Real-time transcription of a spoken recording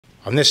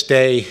On this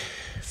day,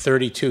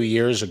 32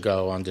 years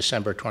ago, on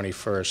December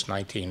 21st,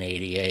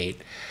 1988,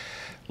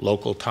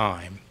 local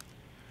time,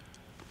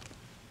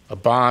 a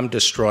bomb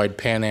destroyed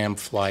Pan Am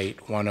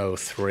Flight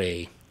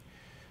 103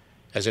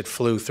 as it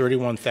flew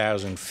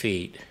 31,000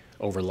 feet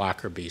over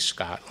Lockerbie,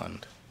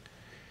 Scotland.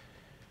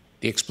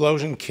 The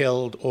explosion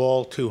killed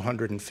all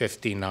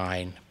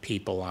 259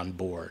 people on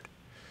board,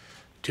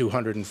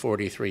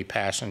 243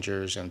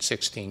 passengers and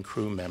 16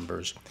 crew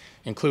members,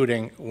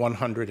 including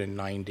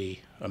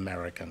 190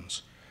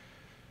 Americans.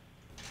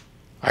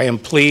 I am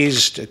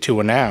pleased to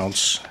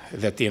announce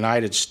that the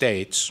United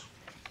States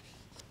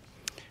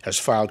has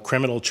filed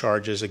criminal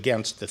charges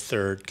against the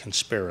third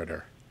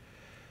conspirator,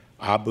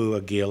 Abu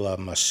Aguila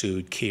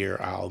Masoud Kir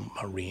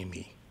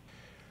al-Marimi.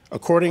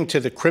 According to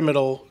the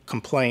criminal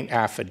complaint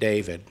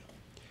affidavit,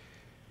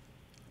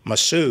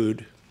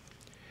 Masoud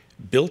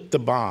built the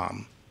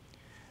bomb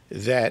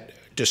that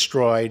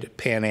destroyed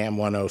Pan Am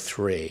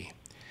 103.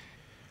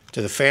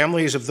 To the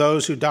families of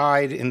those who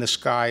died in the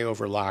sky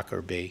over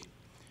Lockerbie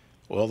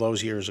all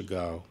those years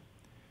ago,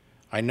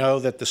 I know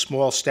that the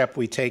small step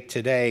we take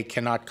today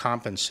cannot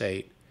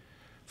compensate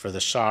for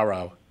the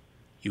sorrow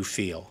you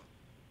feel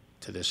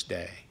to this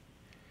day.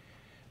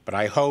 But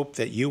I hope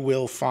that you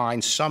will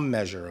find some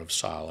measure of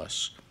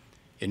solace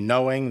in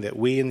knowing that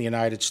we in the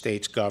United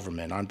States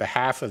government, on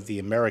behalf of the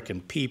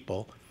American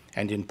people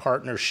and in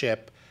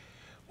partnership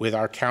with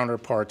our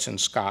counterparts in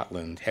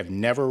Scotland, have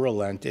never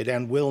relented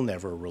and will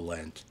never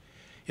relent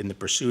in the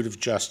pursuit of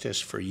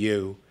justice for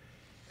you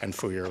and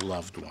for your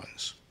loved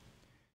ones.